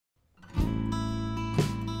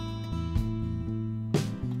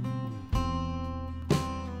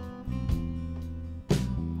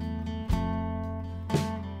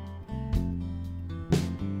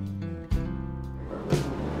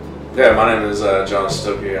Yeah, my name is John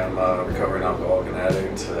H.O.P.E. I'm a recovering alcoholic and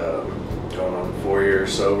addict, going on 4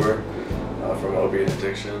 years sober from opiate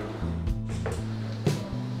addiction.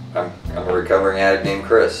 I'm a recovering addict named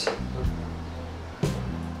Chris.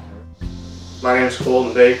 My name is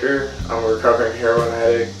Colton Baker. I'm a recovering heroin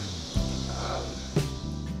addict.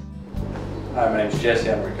 Hi, my name is Jesse.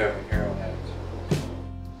 I'm a recovering heroin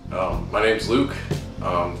addict. My name's Luke.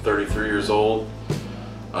 I'm 33 years old.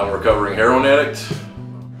 I'm a recovering heroin addict.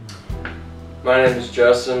 My name is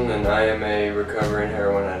Justin, and I am a recovering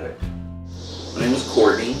heroin addict. My name is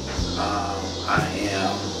Courtney. I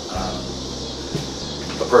am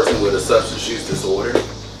a person with a substance use disorder.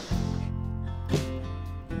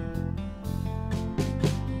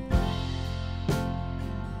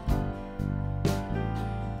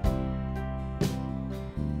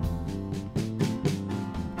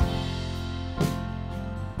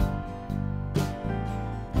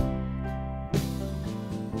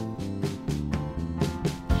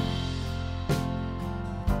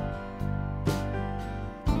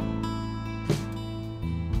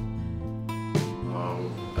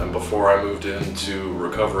 And before I moved into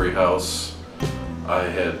recovery house, I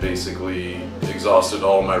had basically exhausted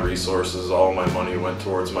all my resources. All my money went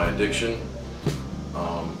towards my addiction.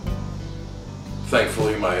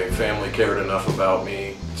 Thankfully, my family cared enough about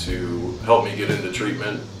me to help me get into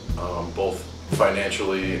treatment, both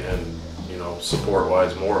financially and,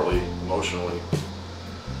 support-wise, morally, emotionally.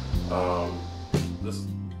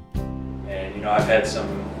 And I've had some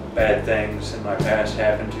bad things in my past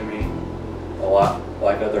happen to me, a lot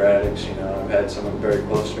like other addicts. I've had someone very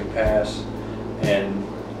close to me pass, and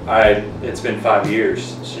it's been 5 years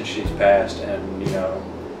since she's passed, and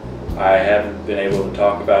I haven't been able to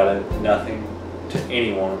talk about it, nothing to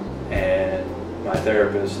anyone, and my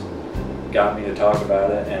therapist got me to talk about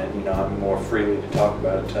it, and I'm more freely to talk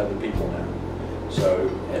about it to other people now. So,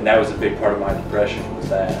 and that was a big part of my depression, was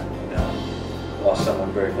that lost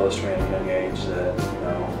someone very close to me at a young age that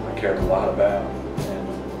I cared a lot about, and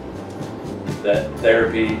that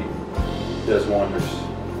therapy does wonders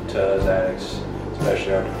to us addicts,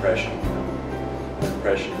 especially our depression. Our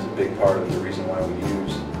depression is a big part of the reason why we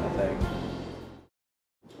use, I think.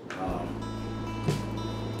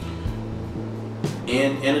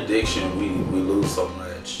 In addiction, we lose so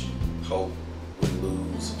much hope. We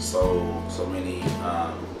lose so many,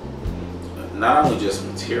 not only just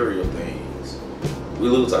material things, we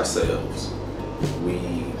lose ourselves. We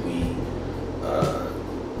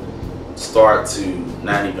start to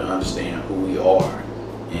not even understand who we are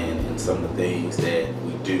and some of the things that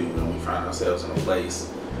we do, and we find ourselves in a place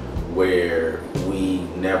where we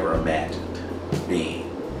never imagined being.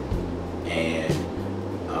 And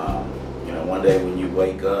one day when you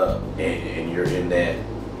wake up and you're in that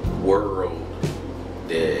world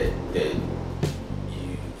that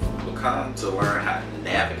you've become to learn how to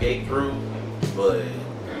navigate through, but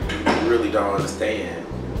you really don't understand,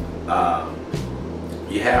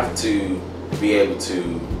 you have to be able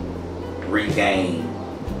to regain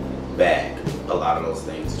back a lot of those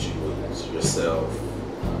things that you lose. Yourself,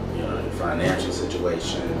 your financial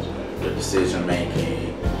situations, your decision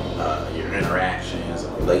making, your interactions,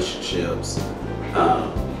 relationships,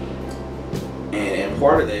 and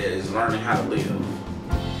part of that is learning how to live.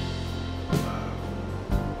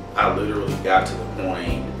 I literally got to the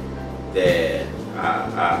point that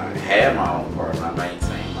I had my own apartment, I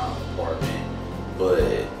maintained my own apartment, but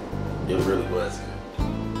it really wasn't.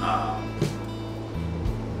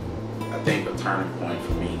 I think a turning point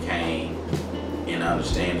for me came in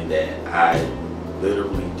understanding that I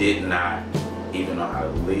literally did not even know how to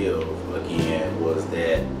live again, was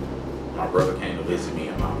that my brother came to visit me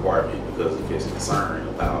in my apartment because of his concern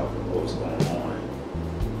about what was going on.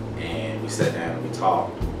 And we sat down and we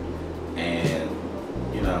talked, and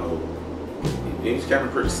it was kind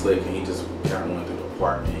of pretty slick, and he just kind of went through the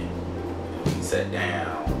apartment, and we sat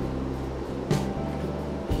down.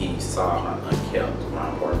 He saw how unkept my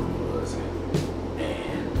apartment was,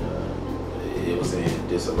 and it was in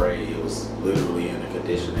disarray. It was literally in a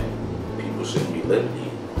condition that people shouldn't be living in.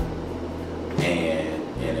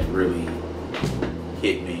 And it really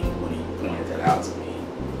hit me when he pointed that out to me.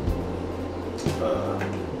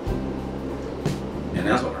 And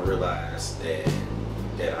that's when I realized that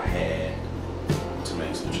I had to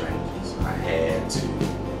make some changes. I had to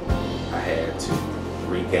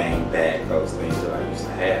regain back those things that I used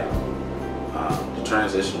to have. The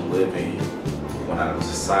transitional living, when I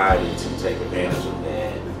decided to take advantage of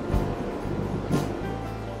that,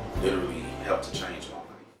 literally helped to change my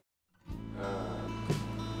life.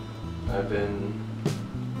 I've been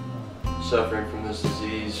suffering from this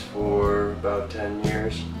disease for about 10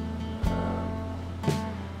 years.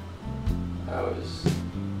 I was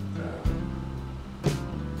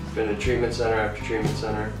been to treatment center after treatment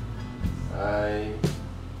center. I,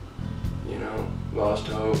 lost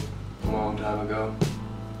hope a long time ago.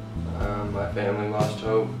 My family lost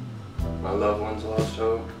hope. My loved ones lost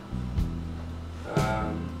hope.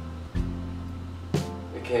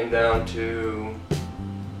 It came down to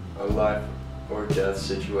a life or death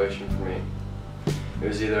situation for me. It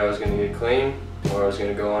was either I was going to get clean or I was going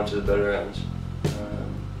to go on to the better ends.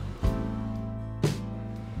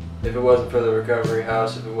 If it wasn't for the recovery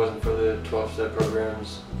house, if it wasn't for the 12-step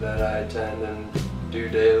programs that I attend and do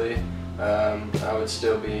daily, I would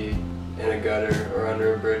still be in a gutter or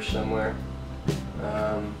under a bridge somewhere,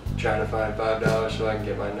 trying to find $5 so I can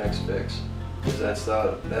get my next fix. Because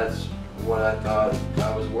that's what I thought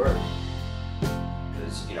I was worth.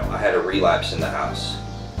 Because, I had a relapse in the house.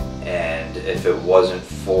 And if it wasn't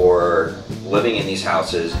for living in these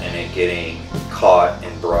houses and it getting caught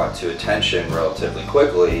and brought to attention relatively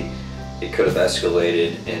quickly, it could have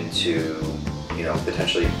escalated into,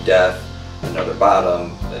 potentially death, another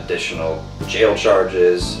bottom, additional jail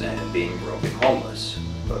charges, and being broken homeless.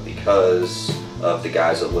 But because of the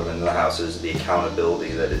guys that live in the houses, the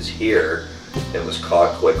accountability that is here, it was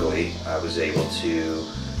caught quickly. I was able to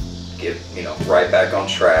get right back on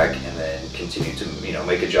track and then continue to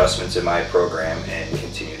make adjustments in my program and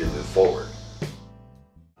continue to move forward.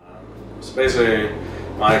 So basically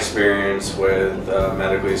my experience with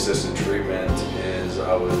medically assisted treatment is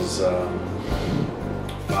I was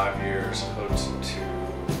 5 years hooked to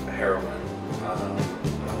heroin. I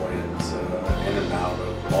went in and out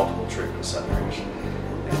of multiple treatment centers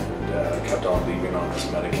and kept on leaving on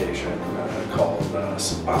this medication called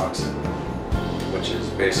Suboxone, which is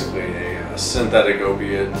basically a synthetic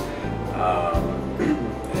opiate.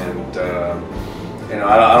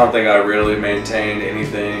 I don't think I really maintained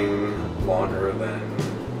anything longer than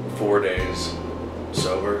 4 days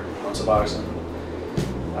sober on Suboxone.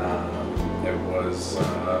 It was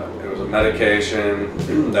a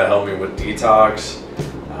medication that helped me with detox,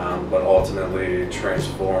 but ultimately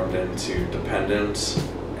transformed into dependence.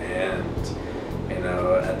 And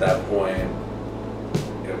at that point,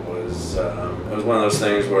 it was one of those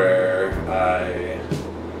things where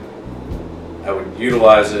I would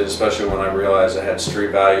utilize it, especially when I realized it had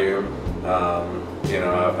street value.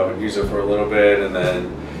 I would use it for a little bit, and then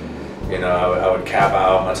I would cap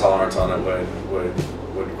out. My tolerance on it would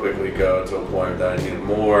quickly go to a point that I needed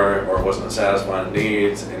more, or it wasn't satisfying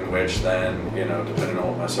needs, in which then, depending on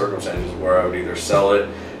what my circumstances were, I would either sell it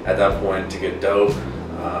at that point to get dope,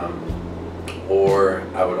 or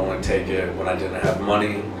I would only take it when I didn't have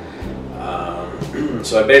money.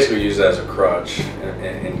 So I basically used it as a crutch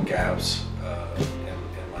in gaps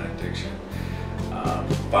in my addiction.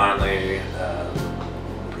 Finally,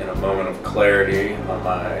 in a moment of clarity on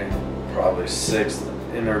my probably 6th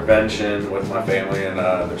intervention with my family in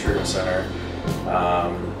the treatment center,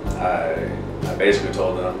 I basically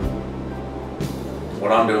told them,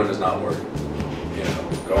 what I'm doing is not working.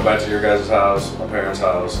 Going back to your guys' house, my parents'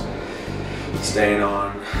 house, staying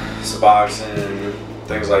on Suboxone,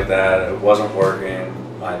 things like that, it wasn't working.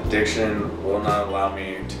 My addiction will not allow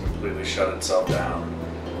me to completely shut itself down,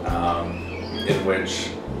 in which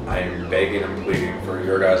I am begging and pleading for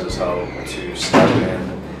your guys' help to step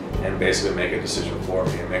in and basically make a decision for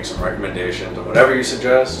me and make some recommendations, and whatever you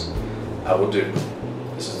suggest, I will do.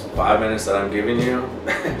 This is 5 minutes that I'm giving you.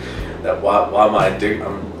 That while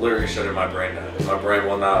I'm literally shutting my brain down. My brain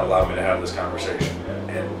will not allow me to have this conversation,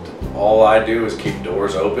 and all I do is keep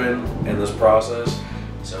doors open in this process.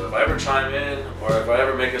 So if I ever chime in, or if I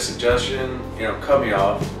ever make a suggestion, cut me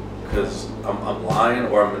off, because I'm lying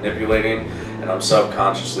or I'm manipulating, and I'm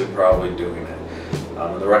subconsciously probably doing it.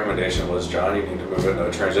 And the recommendation was, John, you need to move into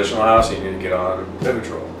a transitional house, you need to get on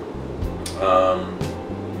Vivitrol.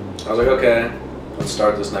 I was like, okay, let's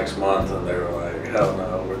start this next month, and they were like, hell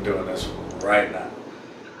no, we're doing this right now.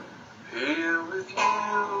 Here with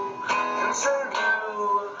you in St.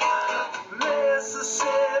 Louis,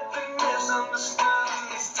 Mississippi, misunderstood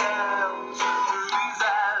these towns through these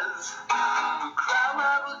eyes. The crowd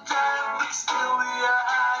might look down, but still the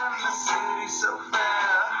eye in the city so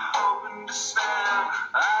fair, hoping to stand.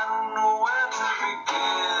 I don't know where to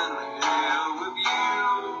begin. Here with you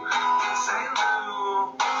in St.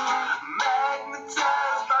 Louis,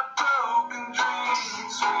 magnetized by broken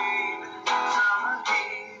dreams, sweet summer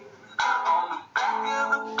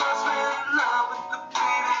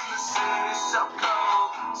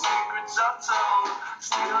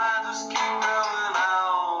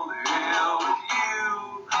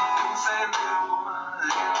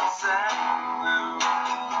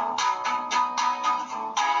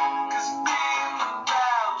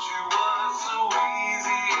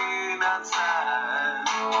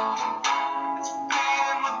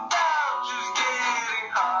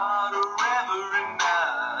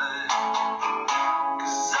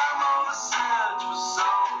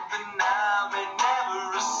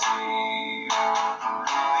receive the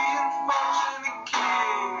unfortunate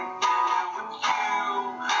king here with you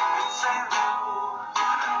in St.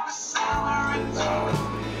 Louis.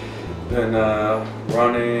 Been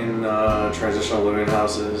running transitional living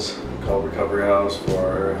houses called Recovery House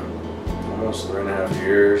for almost 3.5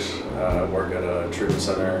 years. I work at a treatment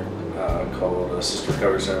center called Assisted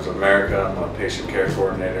Recovery Centers of America. I'm a patient care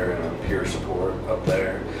coordinator and a peer support up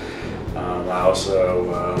there. I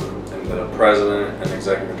also am the president and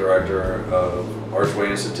executive director of Archway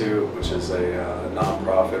Institute, which is a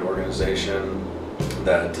nonprofit organization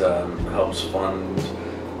that helps fund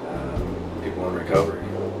people in recovery.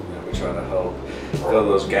 We try to help fill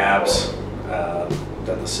those gaps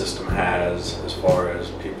that the system has as far as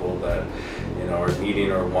people that are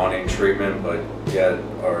needing or wanting treatment but yet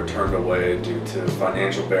are turned away due to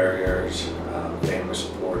financial barriers, family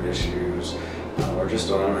support issues, or just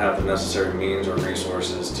don't have the necessary means or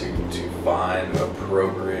resources to find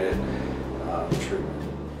appropriate treatment.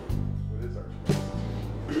 What is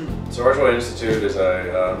Archway? So Archway Institute is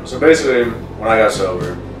so basically when I got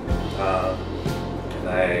sober, when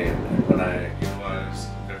I utilized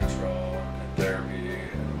Vivitrol and therapy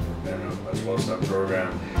and a 12-step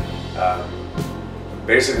program,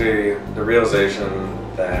 basically the realization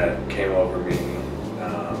that came over me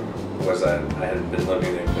was that I had been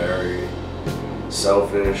living a very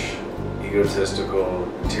selfish, egotistical,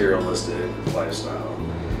 materialistic lifestyle.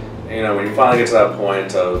 And, when you finally get to that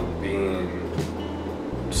point of being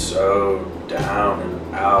so down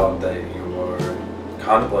and out that you are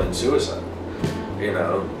contemplating suicide,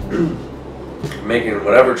 making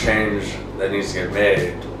whatever change that needs to get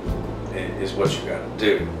made is what you got to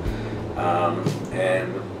do.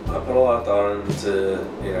 And I put a lot of thought into,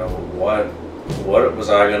 what was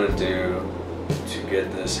I going to do to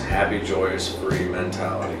get this happy, joyous, free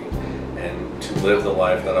mentality and to live the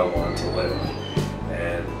life that I wanted to live.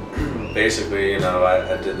 And basically,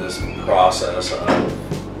 I did this process of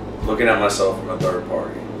looking at myself from a third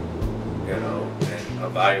party, and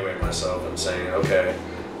evaluating myself and saying, okay,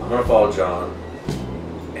 I'm going to follow John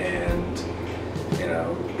and,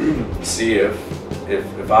 see if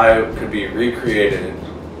I could be recreated,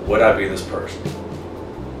 would I be this person?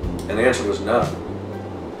 And the answer was no.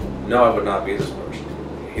 No, I would not be this person.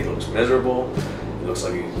 He looks miserable. He looks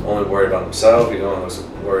like he's only worried about himself. He only looks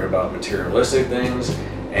worried about materialistic things,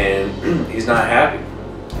 and he's not happy.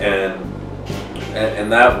 And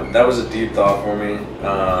that was a deep thought for me.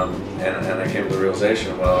 And I came to the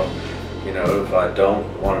realization, well, if I don't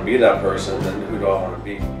want to be that person, then who do I want to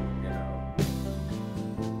be?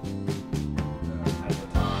 At the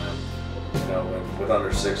time, with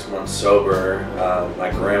under 6 months sober, my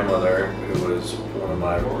grandmother, who was one of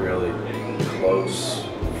my really close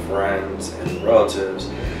friends and relatives,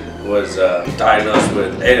 was diagnosed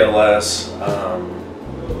with ALS,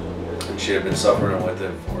 and she had been suffering with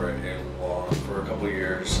it for a couple of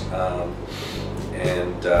years.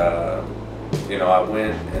 I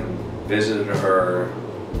went and visited her.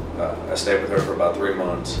 I stayed with her for about 3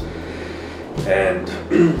 months, and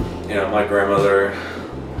my grandmother,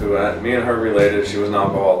 who me and her related, she was an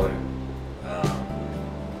alcoholic.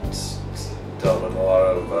 Dealt with a lot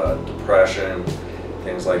of depression,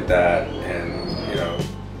 things like that, and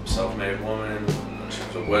self-made woman. She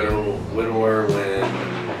was a widower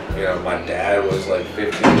when my dad was like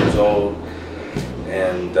 15 years old,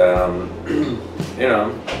 and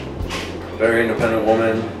very independent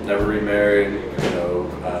woman, never remarried,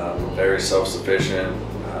 very self-sufficient,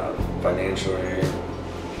 financially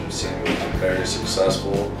seemed very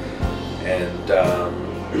successful, and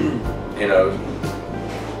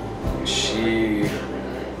she,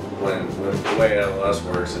 when the way ALS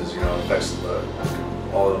works is, it affects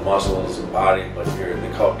all the muscles and body, but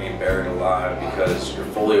they call it being buried alive, because you're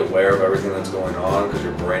fully aware of everything that's going on because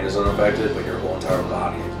your brain is unaffected, but your whole entire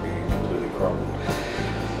body is being completely crumbled.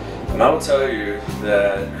 And I will tell you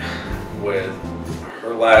that with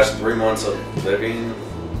her last 3 months of living,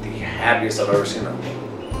 the happiest I've ever seen her.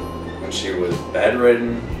 When she was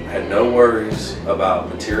bedridden, had no worries about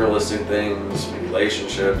materialistic things,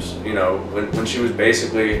 relationships, when she was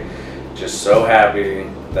basically just so happy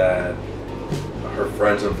that her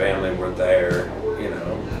friends and family were there,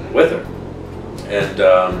 with her. And,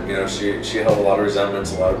 she held a lot of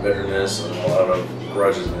resentments, a lot of bitterness, and a lot of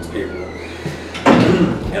grudges against people.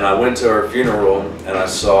 And I went to her funeral, and I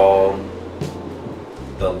saw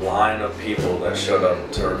the line of people that showed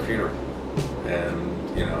up to her funeral. And,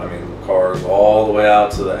 cars all the way out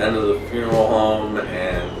to the end of the funeral home,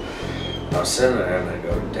 and I was sitting there and I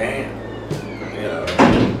go, damn,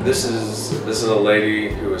 this is a lady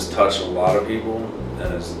who has touched a lot of people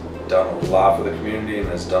and has done a lot for the community and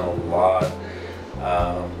has done a lot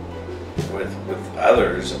with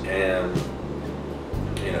others, and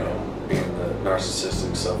you know, being the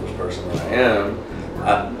narcissistic, selfish person that I am,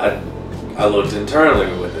 I looked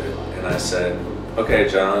internally with it, and I said, okay,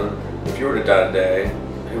 John, if you were to die today,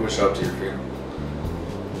 who would show up to your funeral?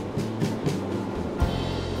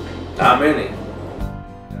 Not many.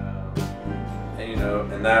 And you know,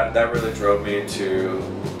 and that really drove me to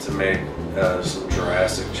make some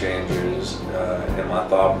drastic changes in my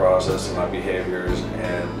thought process and my behaviors,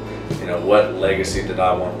 and you know, what legacy did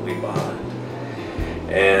I want to leave behind.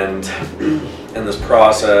 And in this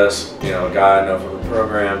process, you know, a guy I know from the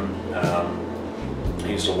program,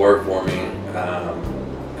 he used to work for me,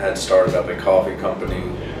 had started up a coffee company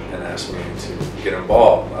and asked me to get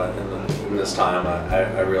involved. In this time,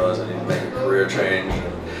 I realized I needed to make a career change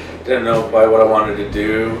and didn't know quite what I wanted to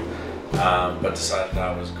do, but decided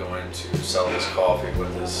I was going to sell this coffee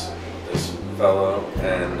with this fellow,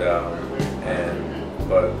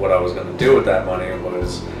 but what I was going to do with that money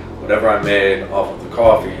was whatever I made off of the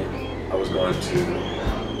coffee, I was going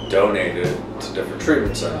to donate it to different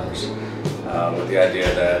treatment centers, with the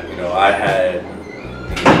idea that, you know, I had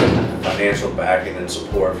the financial backing and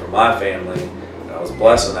support from my family, and I was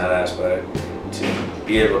blessed in that aspect to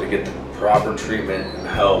be able to get the proper treatment and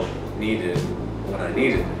help needed when I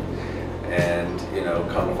needed it. And you know,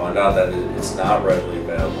 come to find out that it's not readily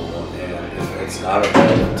available, and it's not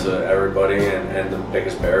available to everybody, and the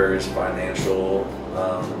biggest barrier is financial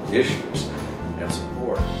issues and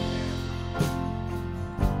support.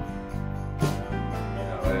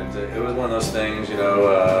 It was one of those things, you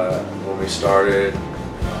know, when we started, you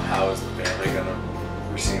know, how is the family going to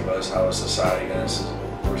receive us? How is society going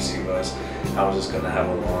to receive us? How is this going to have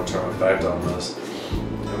a long-term effect on us?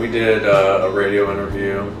 And we did a radio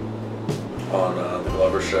interview on the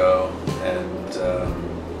Glover Show, and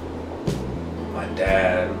my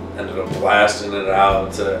dad ended up blasting it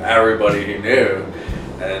out to everybody he knew.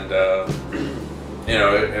 And, you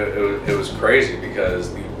know, it was crazy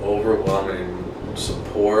because the overwhelming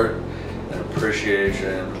support and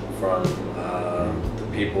appreciation from the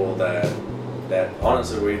people that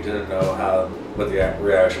honestly we didn't know what the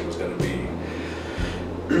reaction was going to be.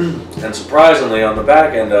 And surprisingly, on the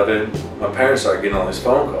back end of it, my parents started getting all these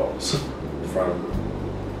phone calls from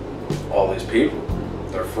all these people,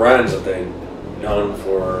 their friends that they'd known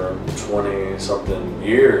for 20-something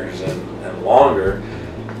years and longer,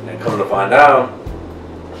 and come to find out,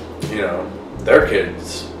 you know, their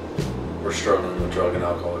kids were struggling with drug and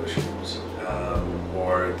alcohol issues,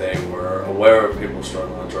 or they were aware of people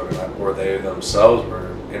struggling with drug and alcohol, or they themselves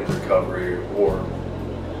were in recovery or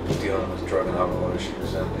dealing with drug and alcohol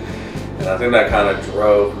issues, and I think that kind of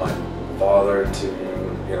drove my father to,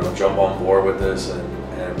 you know, jump on board with this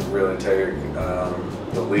and really take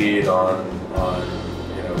the lead on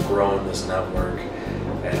you know, growing this network,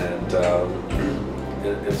 and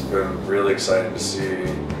it's been really exciting to see,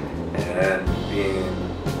 and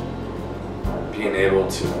being able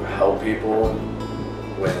to help people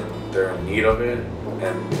when they're in need of it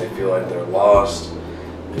and they feel like they're lost,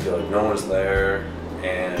 they feel like no one's there,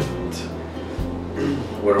 and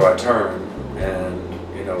where do I turn? And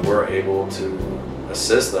you know, we're able to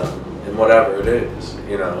assist them in whatever it is,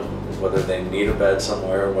 you know, whether they need a bed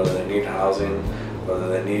somewhere, whether they need housing, whether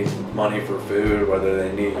they need money for food, whether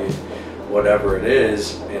they need whatever it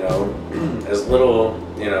is, you know, as little,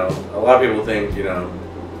 you know, a lot of people think, you know,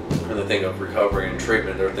 when they think of recovery and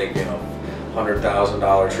treatment, they're thinking of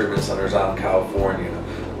 $100,000 treatment centers out in California,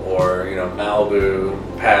 or, you know,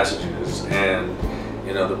 Malibu passages. And,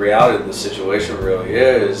 you know, the reality of the situation really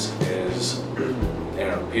is, you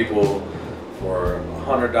know, people for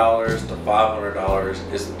 $100 to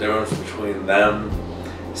 $500 is the difference between them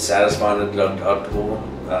satisfying the deductible,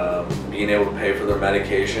 being able to pay for their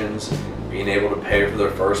medications, being able to pay for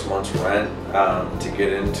their first month's rent, to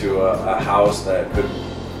get into a house that could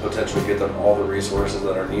potentially get them all the resources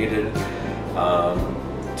that are needed,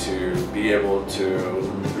 to be able to,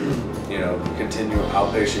 you know, continue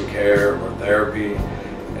outpatient care or therapy.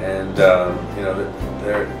 And you know,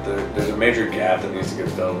 there's a major gap that needs to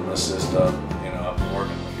get filled in the system. You know, I've been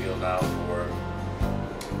working in the field now for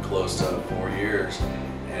close to 4 years,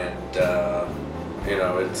 and you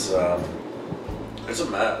know, it's a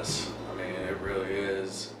mess. I mean, it really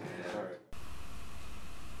is.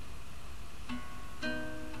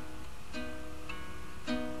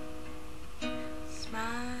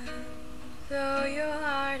 Smile, though your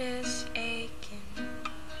heart is aching.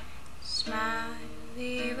 Smile,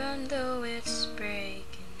 even though it's breaking.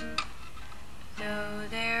 Though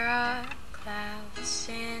there are clouds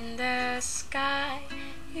in the sky,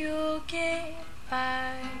 you'll get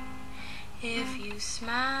by if you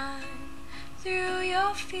smile through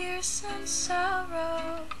your fears and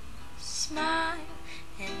sorrow. Smile,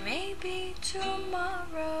 and maybe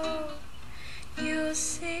tomorrow you'll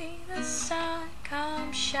see the sun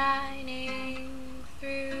come shining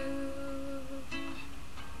through.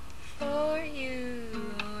 For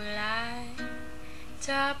you, light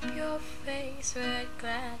up your face with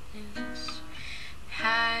gladness,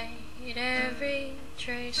 hide every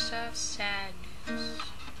trace of sadness.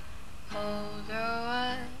 Although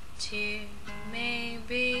a tear may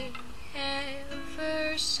be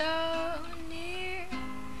ever so near,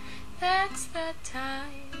 that's the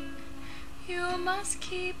time you must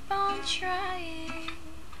keep on trying.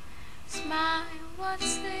 Smile,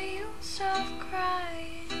 what's the use of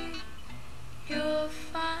crying? You'll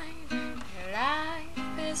find your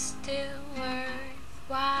life is still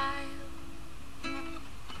worthwhile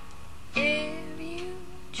if you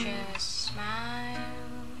just smile.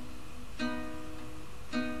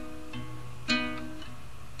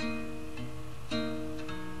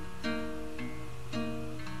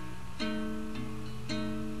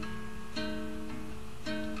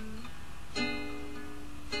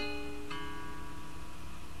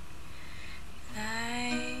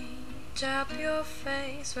 Light up your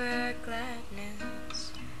face with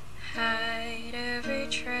gladness, hide every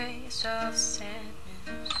trace of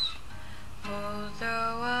sadness.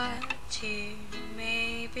 Although a tear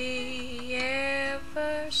may be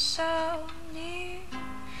ever so near,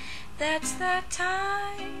 that's the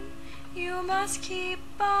time you must keep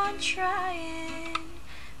on trying.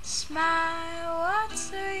 Smile, what's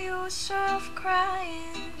the use of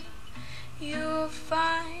crying? You'll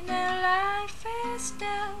find that life is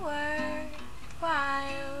still worthwhile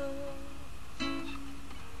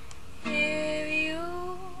if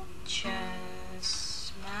you just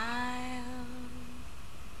smile.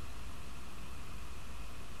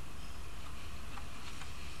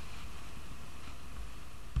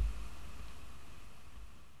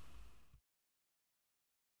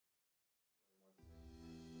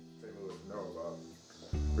 St. Louis know about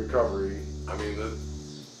recovery. I mean, the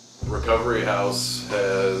recovery house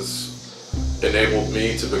has enabled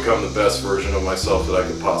me to become the best version of myself that I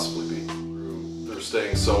could possibly be. Through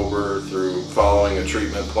staying sober, through following a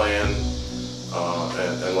treatment plan,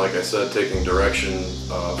 and like I said, taking direction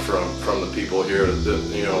from the people here that,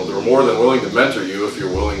 you know, they're more than willing to mentor you if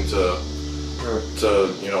you're willing to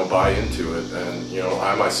you know, buy into it. And, you know,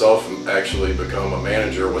 I myself actually become a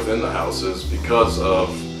manager within the houses because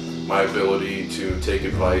of my ability to take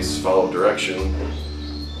advice, follow direction.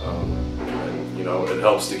 And, you know, it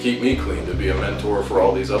helps to keep me clean, to be a mentor for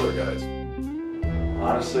all these other guys.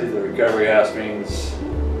 Honestly, the recovery house means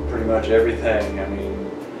pretty much everything. I mean,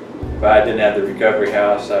 if I didn't have the recovery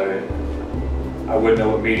house, I wouldn't know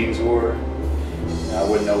what meetings were. I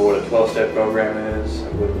wouldn't know what a 12-step program is. I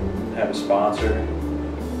wouldn't have a sponsor.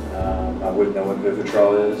 I wouldn't know what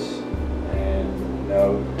Vivitrol is. And, you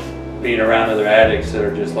know, being around other addicts that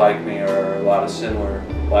are just like me or a lot of similar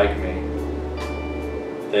like me,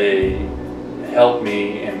 they help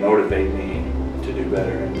me and motivate me to do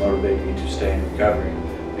better and motivate me to stay in recovery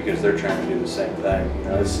because they're trying to do the same thing. You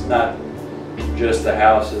know, it's not just the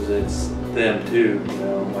houses, it's them too. You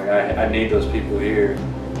know, like I need those people here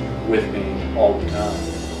with me all the time.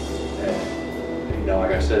 And, you know,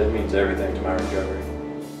 like I said, it means everything to my recovery.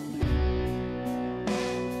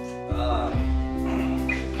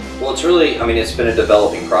 Well, it's really, I mean, it's been a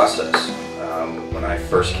developing process. When I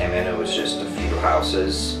first came in, it was just a few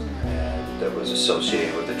houses and that was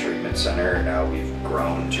associated with the treatment center. Now we've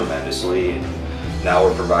grown tremendously, and now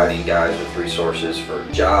we're providing guys with resources for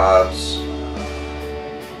jobs,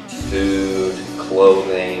 food,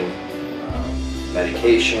 clothing,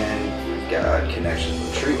 medication. We've got connections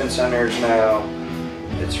with treatment centers now.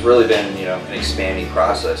 It's really been, you know, an expanding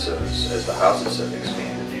process as the houses have expanded.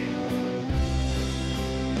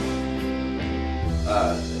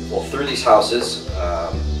 Well, through these houses,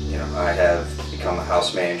 you know, I have become a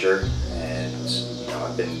house manager, and, you know,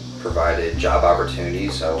 I've been provided job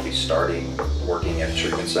opportunities. I will be starting working at a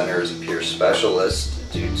treatment center as a peer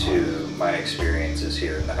specialist due to my experiences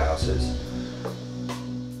here in the houses.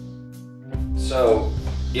 So,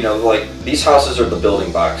 you know, like, these houses are the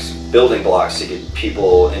building blocks to get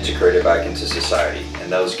people integrated back into society.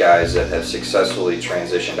 And those guys that have successfully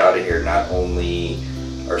transitioned out of here not only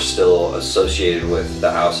are still associated with the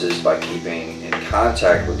houses by keeping in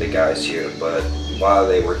contact with the guys here, but while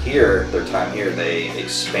they were here, their time here, they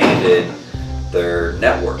expanded their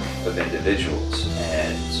network of individuals.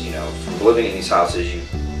 And, you know, from living in these houses,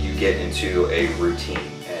 you get into a routine,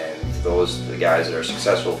 and the guys that are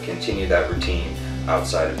successful continue that routine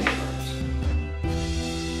outside of these rooms.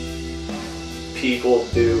 People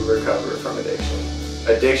do recover from addiction.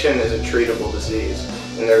 Addiction is a treatable disease,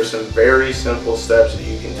 and there are some very simple steps that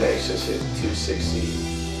you can take to succeed.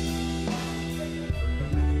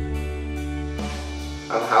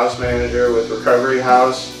 I'm a house manager with Recovery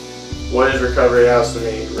House. What is Recovery House to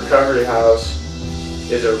me? Recovery House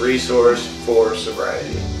is a resource for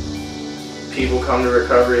sobriety. People come to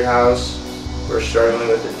Recovery House who are struggling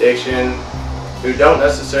with addiction, who don't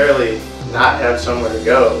necessarily not have somewhere to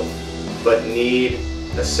go, but need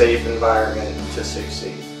a safe environment to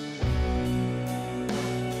succeed.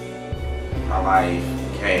 My life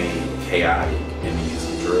became chaotic in the use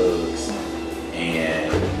of drugs,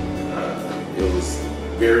 and it was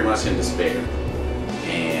very much in despair.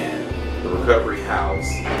 And the Recovery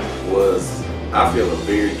House was, I feel, a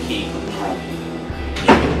very key component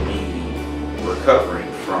in me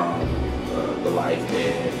recovering from the life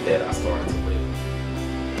that I started to live.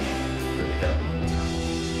 And really helped me.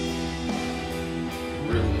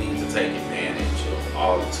 Really need to take advantage of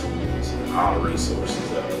all the tools and all the resources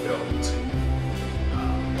that are available to you.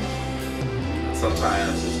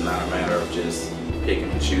 Sometimes it's not a matter of just picking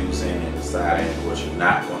and choosing and deciding what you're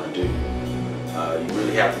not going to do. You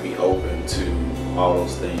really have to be open to all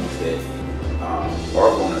those things that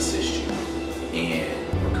are going to assist you in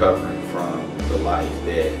recovering from the life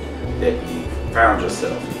that you found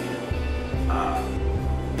yourself in.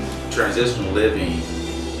 Transitional living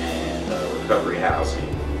and recovery housing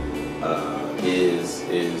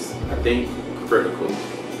is I think critical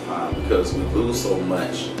because we lose so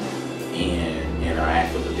much in our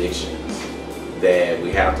active addictions that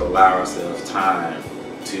we have to allow ourselves time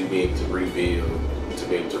to be able to rebuild, to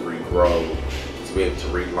be able to regrow, to be able to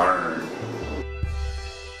relearn.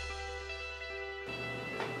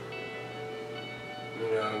 You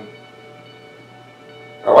know,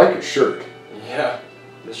 I like your shirt. yeah,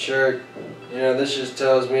 the shirt, you know, this just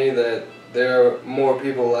tells me that there are more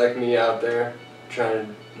people like me out there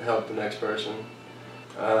trying to help the next person.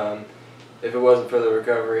 If it wasn't for the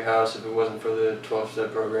Recovery House, if it wasn't for the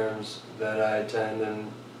 12-step programs that I attend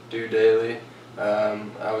and do daily,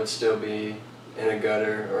 I would still be in a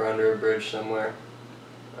gutter or under a bridge somewhere,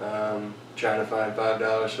 trying to find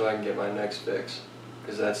 $5 so I can get my next fix,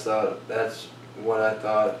 because that's what I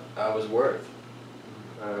thought I was worth.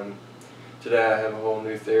 Today I have a whole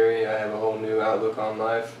new theory, I have a whole new outlook on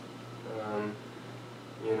life.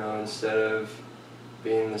 You know, instead of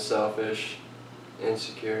being the selfish,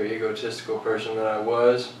 insecure, egotistical person that I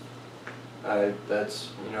was, I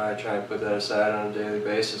try and put that aside on a daily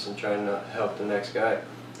basis and try to help the next guy.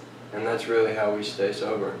 And that's really how we stay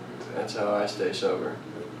sober. That's how I stay sober.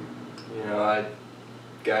 You know, I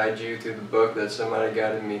guide you through the book that somebody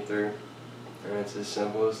guided me through. And it's as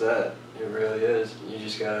simple as that. It really is. You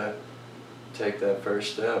just gotta take that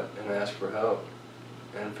first step and ask for help.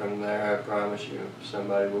 And from there, I promise you,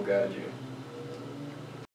 somebody will guide you.